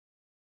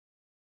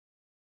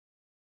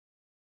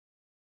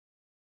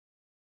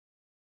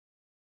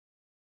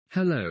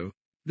Hello,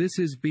 this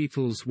is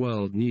Beatles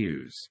World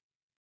News.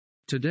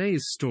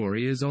 Today's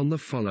story is on the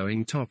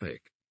following topic.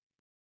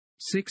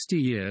 60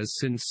 years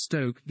since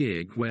Stoke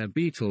gig where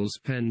Beatles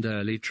penned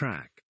early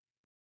track.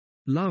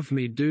 Love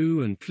Me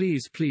Do and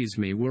Please Please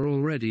Me were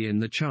already in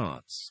the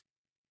charts.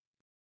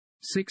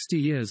 60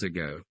 years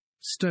ago,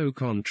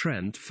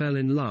 Stoke-on-Trent fell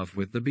in love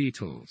with the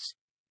Beatles.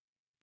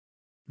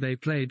 They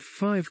played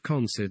 5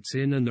 concerts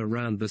in and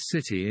around the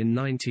city in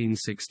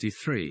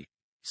 1963.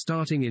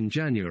 Starting in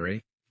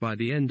January, by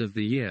the end of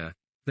the year,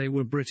 they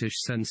were British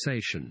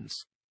sensations.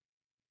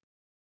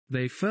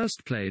 They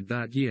first played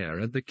that year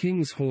at the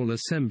King's Hall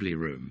Assembly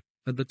Room,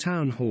 at the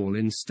Town Hall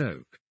in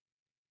Stoke.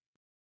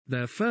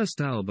 Their first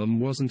album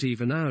wasn't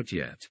even out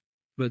yet,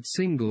 but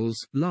singles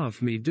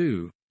Love Me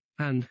Do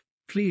and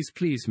Please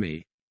Please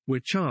Me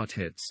were chart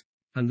hits,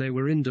 and they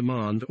were in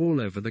demand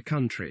all over the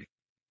country.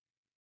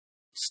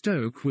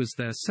 Stoke was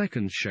their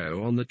second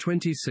show on the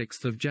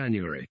 26th of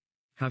January,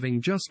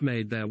 having just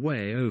made their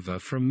way over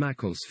from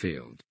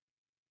Macclesfield.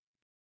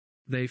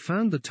 They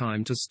found the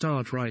time to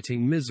start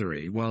writing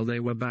Misery while they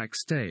were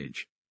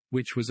backstage,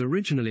 which was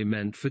originally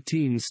meant for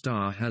teen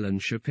star Helen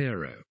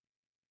Shapiro.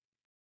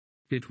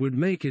 It would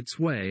make its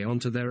way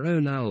onto their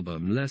own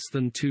album less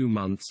than 2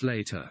 months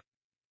later.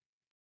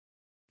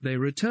 They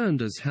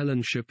returned as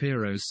Helen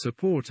Shapiro's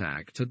support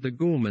act at the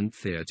Gaumont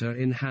Theatre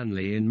in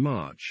Hanley in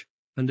March,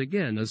 and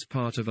again as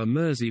part of a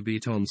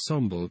Merseybeat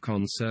ensemble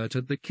concert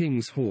at the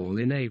King's Hall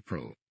in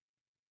April.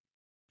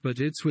 But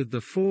it's with the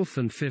 4th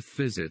and 5th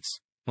visits,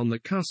 on the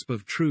cusp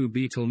of true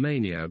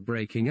Beatlemania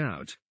breaking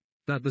out,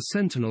 that the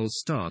Sentinel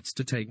starts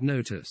to take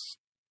notice.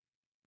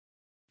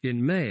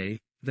 In May,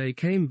 they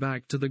came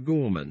back to the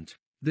Gaumont,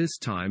 this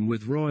time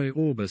with Roy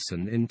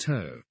Orbison in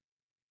tow.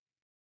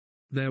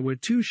 There were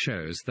 2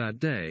 shows that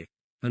day,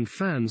 and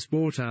fans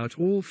bought out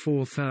all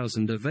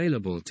 4,000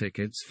 available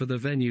tickets for the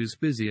venue's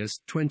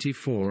busiest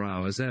 24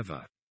 hours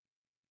ever.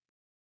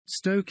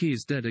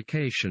 Stokey's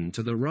dedication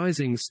to the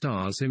rising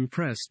stars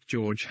impressed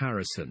George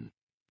Harrison.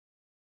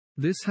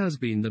 "This has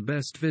been the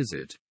best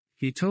visit,"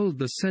 he told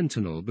the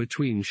Sentinel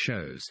between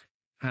shows,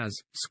 as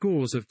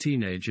scores of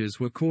teenagers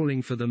were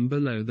calling for them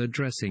below the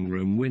dressing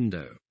room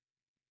window.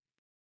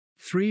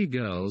 3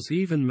 girls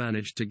even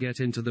managed to get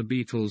into the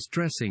Beatles'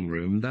 dressing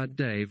room that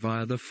day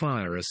via the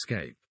fire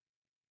escape.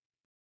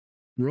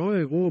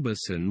 Roy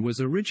Orbison was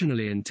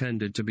originally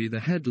intended to be the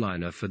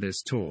headliner for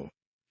this tour,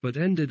 but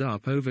ended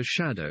up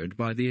overshadowed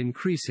by the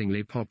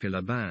increasingly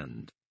popular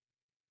band.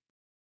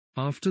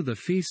 After the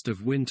feast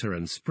of winter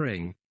and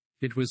spring,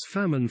 it was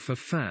famine for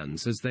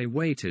fans as they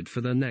waited for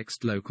the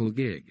next local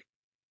gig.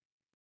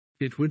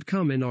 It would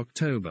come in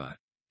October,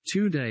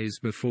 2 days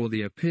before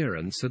the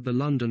appearance at the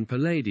London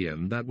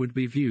Palladium that would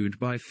be viewed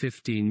by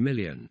 15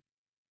 million.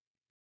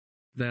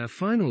 Their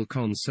final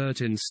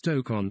concert in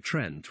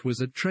Stoke-on-Trent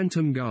was at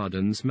Trentham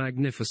Gardens'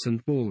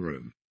 magnificent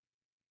ballroom.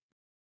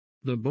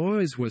 The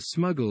boys were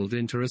smuggled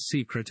into a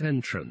secret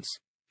entrance,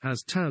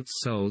 as touts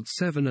sold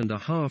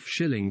 7.5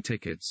 shilling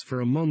tickets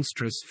for a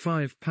monstrous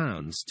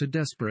 £5 to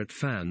desperate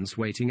fans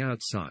waiting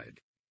outside.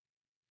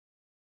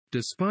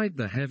 Despite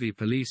the heavy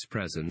police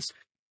presence,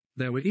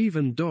 there were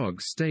even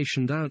dogs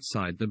stationed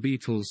outside the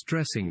Beatles'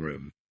 dressing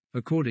room.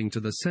 According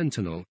to the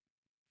Sentinel,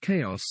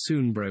 chaos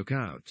soon broke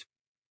out.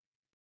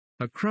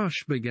 A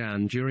crush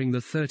began during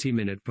the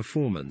 30-minute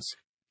performance,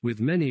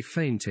 with many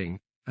fainting,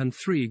 and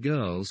 3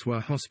 girls were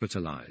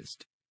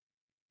hospitalized.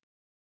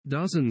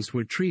 Dozens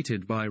were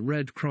treated by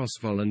Red Cross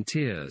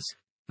volunteers,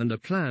 and a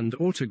planned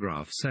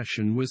autograph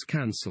session was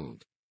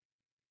cancelled.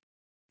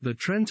 The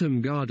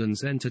Trentham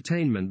Gardens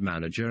entertainment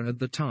manager at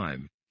the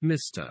time,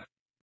 Mr.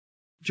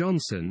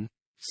 Johnson,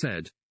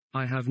 said,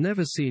 "I have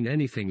never seen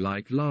anything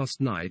like last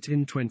night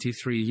in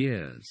 23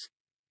 years.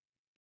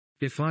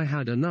 If I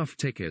had enough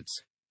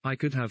tickets, I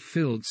could have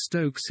filled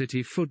Stoke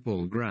City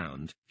football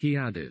ground," he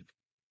added.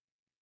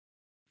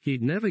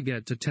 He'd never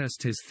get to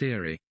test his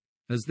theory,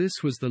 as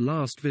this was the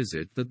last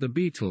visit that the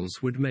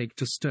Beatles would make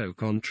to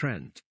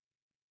Stoke-on-Trent.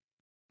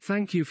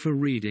 Thank you for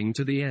reading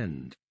to the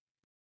end.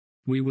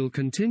 We will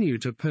continue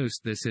to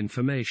post this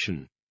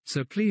information,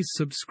 so please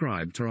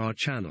subscribe to our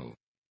channel.